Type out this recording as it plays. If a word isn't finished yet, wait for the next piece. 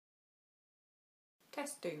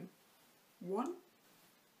Testing. 1,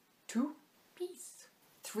 2, peace.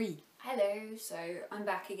 3. Hello, so I'm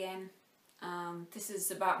back again. This is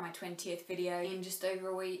about my 20th video in just over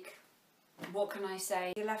a week. What can I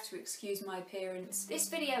say? You'll have to excuse my appearance. This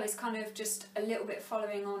video is kind of just a little bit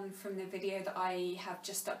following on from the video that I have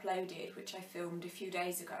just uploaded, which I filmed a few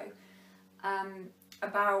days ago,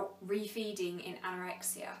 about refeeding in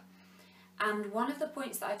anorexia. And one of the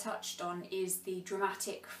points that I touched on is the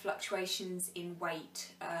dramatic fluctuations in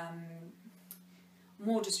weight,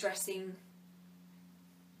 more distressing.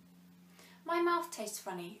 My mouth tastes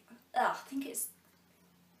funny. I think it's...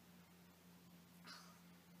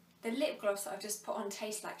 The lip gloss that I've just put on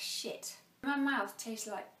tastes like shit. My mouth tastes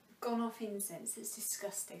like gone off incense. It's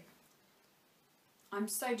disgusting. I'm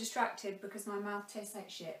so distracted because my mouth tastes like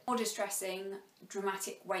shit. More distressing,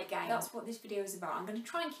 dramatic weight gain. That's what this video is about. I'm going to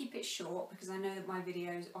try and keep it short because I know that my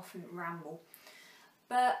videos often ramble.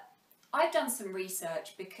 But I've done some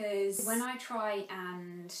research because when I try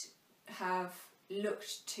and have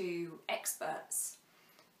looked to experts,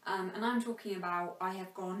 and I'm talking about I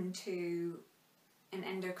have gone to an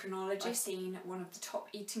endocrinologist, I've seen one of the top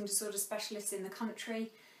eating disorder specialists in the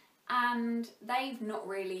country, and they've not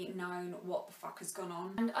really known what the fuck has gone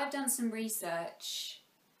on. And I've done some research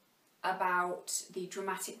about the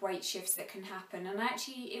dramatic weight shifts that can happen, and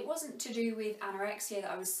actually it wasn't to do with anorexia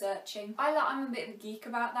that I was searching. I'm a bit of a geek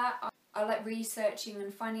about that. I like researching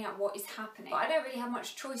and finding out what is happening, but I don't really have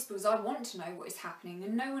much choice because I want to know what is happening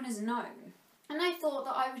and no one has known. And I thought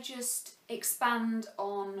that I would just expand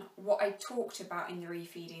on what I talked about in the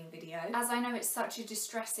refeeding video, as I know it's such a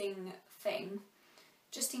distressing thing,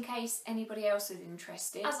 just in case anybody else is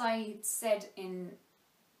interested. As I said in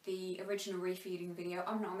the original refeeding video,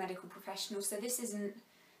 I'm not a medical professional, so this isn't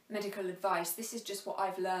medical advice. This is just what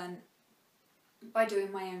I've learned by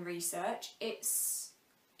doing my own research. It's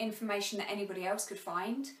information that anybody else could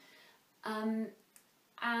find, and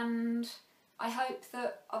I hope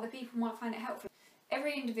that other people might find it helpful.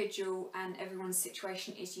 Every individual and everyone's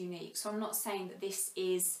situation is unique, so I'm not saying that this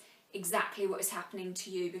is exactly what is happening to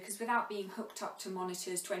you, because without being hooked up to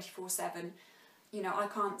monitors 24/7, you know, I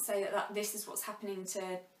can't say that this is what's happening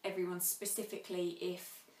to everyone specifically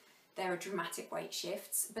if there are dramatic weight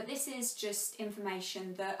shifts, but this is just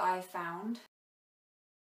information that I found.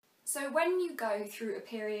 So when you go through a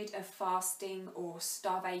period of fasting or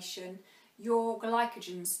starvation, your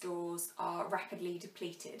glycogen stores are rapidly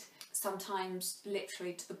depleted, sometimes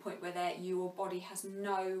literally to the point where your body has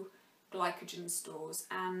no glycogen stores,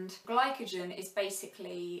 and glycogen is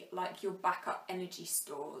basically like your backup energy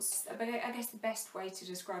stores. But I guess the best way to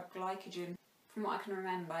describe glycogen, from what I can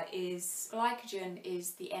remember, is glycogen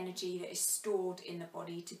is the energy that is stored in the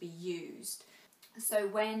body to be used. So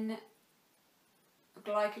when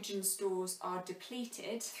glycogen stores are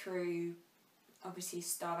depleted through obviously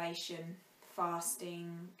starvation,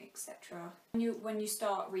 fasting, etc., when you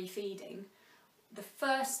start refeeding, the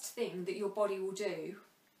first thing that your body will do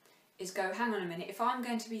is go, hang on a minute, if I'm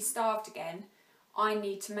going to be starved again, I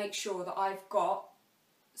need to make sure that I've got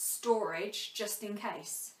storage just in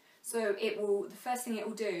case. So the first thing it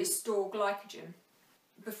will do is store glycogen.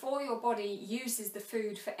 Before your body uses the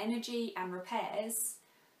food for energy and repairs,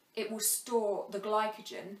 it will store the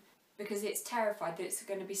glycogen because it's terrified that it's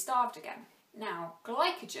going to be starved again. Now,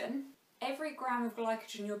 glycogen, every gram of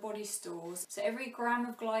glycogen your body stores, so every gram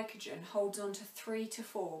of glycogen holds on to 3 to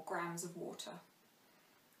 4 grams of water.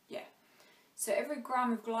 Yeah. So every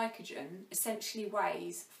gram of glycogen essentially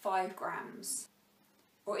weighs 5 grams.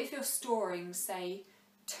 Or if you're storing, say,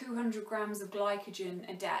 200 grams of glycogen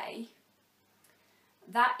a day,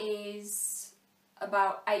 that is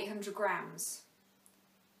about 800 grams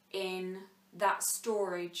in that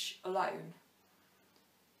storage alone.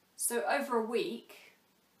 So over a week,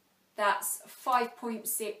 that's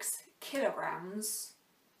 5.6 kilograms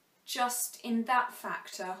just in that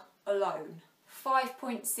factor alone.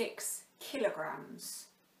 5.6 kilograms.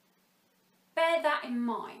 Bear that in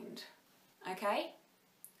mind, okay?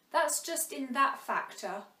 That's just in that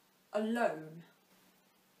factor alone.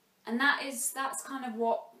 And that's kind of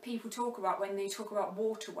what people talk about when they talk about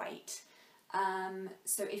water weight.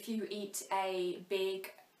 So if you eat a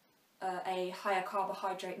higher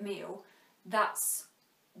carbohydrate meal, that's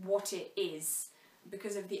what it is.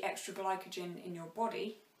 Because of the extra glycogen in your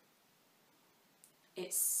body,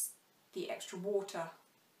 it's the extra water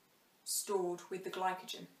stored with the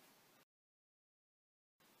glycogen.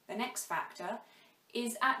 The next factor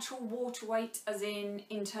is actual water weight, as in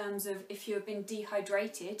terms of if you've been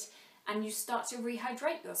dehydrated and you start to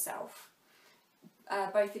rehydrate yourself,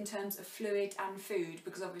 both in terms of fluid and food,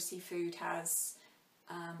 because obviously food has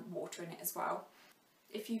water in it as well.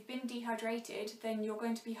 if you've been dehydrated, then you're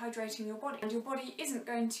going to be hydrating your body, and your body isn't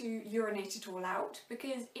going to urinate it all out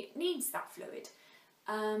because it needs that fluid.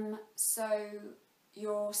 So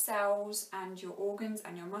your cells and your organs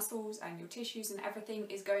and your muscles and your tissues and everything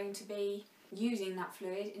is going to be using that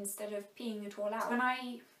fluid instead of peeing it all out. When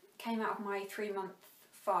I came out of my 3-month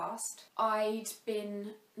fast,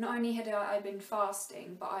 not only had I been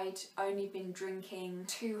fasting, but I'd only been drinking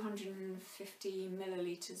 250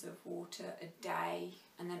 millilitres of water a day,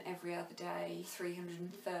 and then every other day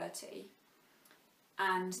 330.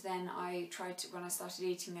 And then when I started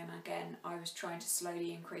eating again, I was trying to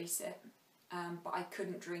slowly increase it, but I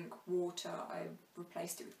couldn't drink water. I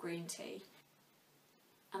replaced it with green tea.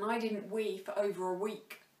 And I didn't wee for over a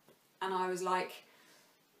week, and I was like,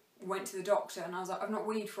 went to the doctor and I was like, I've not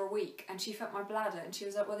weed for a week, and she felt my bladder and she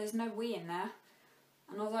was like, well, there's no wee in there.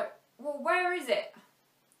 And I was like, well, where is it?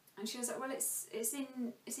 And she was like, well, it's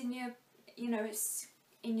in your, you know, it's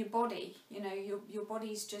in your body, you know, your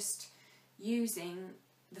body's just using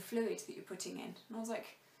the fluid that you're putting in. And I was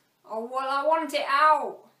like, oh, well, I want it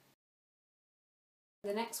out.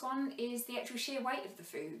 The next one is the actual sheer weight of the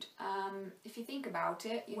food. If you think about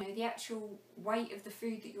it, you know, the actual weight of the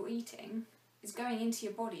food that you're eating is going into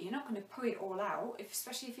your body. You're not going to poo it all out,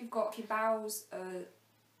 especially if you've got, if your bowels are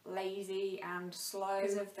lazy and slow.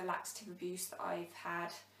 Because of the laxative abuse that I've had,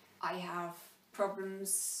 I have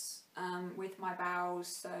problems with my bowels,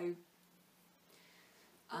 so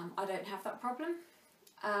I don't have that problem.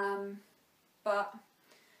 But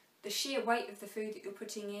the sheer weight of the food that you're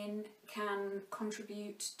putting in can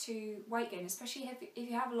contribute to weight gain, especially if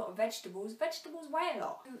you have a lot of vegetables. Vegetables weigh a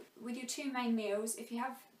lot. With your 2 main meals, if you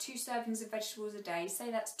have 2 servings of vegetables a day,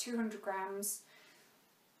 say that's 200 grams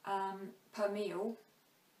per meal,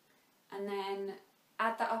 and then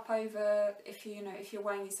add that up over, if you're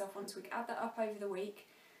weighing yourself once a week, add that up over the week.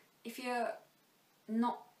 If you're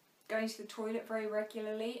not going to the toilet very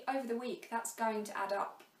regularly, over the week that's going to add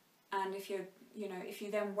up. And if you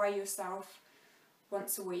then weigh yourself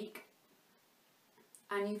once a week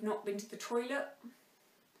and you've not been to the toilet,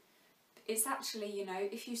 it's actually, you know,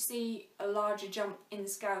 if you see a larger jump in the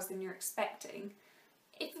scales than you're expecting,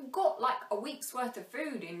 if you've got like a week's worth of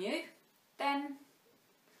food in you, then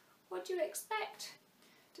what do you expect?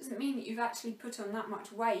 Doesn't mean that you've actually put on that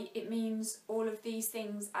much weight. It means all of these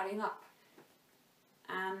things adding up,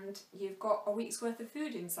 and you've got a week's worth of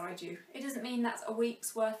food inside you. It doesn't mean that's a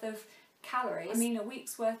week's worth of calories. I mean a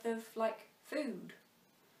week's worth of like food.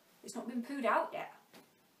 It's not been pooed out yet.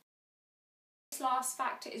 This last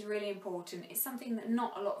factor is really important. It's something that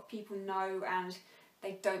not a lot of people know and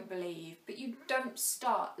they don't believe, but you don't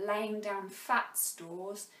start laying down fat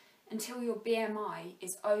stores until your BMI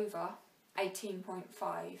is over 18.5.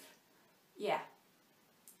 Yeah.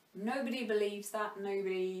 Nobody believes that,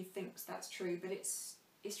 nobody thinks that's true, but it's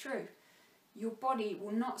true. Your body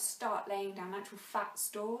will not start laying down actual fat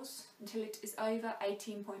stores until it is over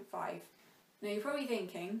 18.5. Now you're probably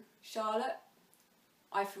thinking, Charlotte,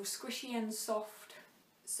 I feel squishy and soft,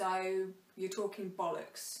 so you're talking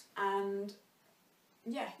bollocks. And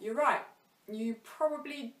yeah, you're right. You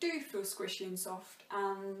probably do feel squishy and soft,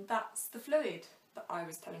 and that's the fluid that I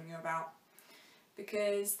was telling you about.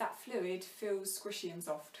 Because that fluid feels squishy and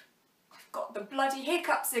soft. I've got the bloody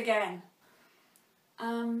hiccups again!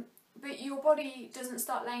 But your body doesn't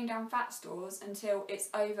start laying down fat stores until it's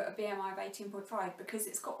over a BMI of 18.5 because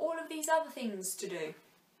it's got all of these other things to do.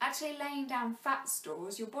 Actually laying down fat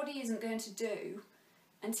stores, your body isn't going to do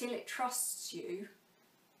until it trusts you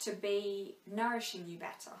to be nourishing you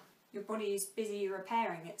better. Your body is busy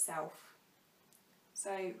repairing itself.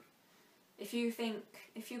 So if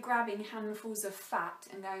you're grabbing handfuls of fat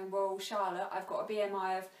and going, well, Charlotte, I've got a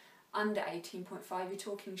BMI of under 18.5, you're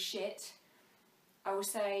talking shit, I will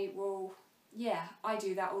say, well, yeah, I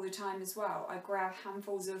do that all the time as well. I grab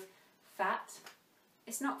handfuls of fat.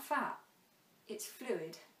 It's not fat, it's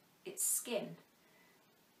fluid, it's skin.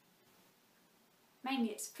 Mainly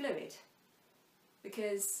it's fluid,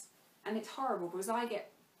 and it's horrible because I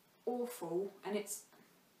get awful, and it's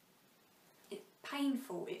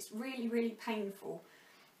painful. It's really, really painful.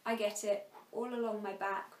 I get it all along my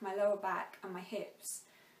back, my lower back and my hips,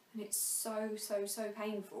 and it's so, so, so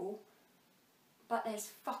painful. But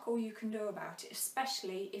there's fuck all you can do about it,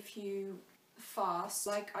 especially if you fast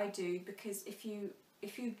like I do, because if you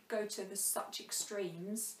go to such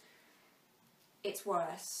extremes, it's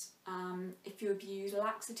worse. If you abuse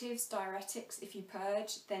laxatives, diuretics, if you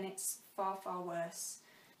purge, then it's far, far worse.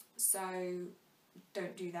 So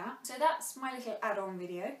don't do that. So that's my little add-on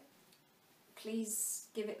video. Please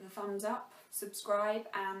give it the thumbs up, subscribe,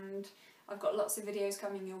 and I've got lots of videos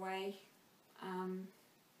coming your way.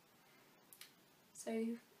 So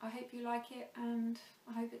I hope you like it and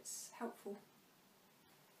I hope it's helpful.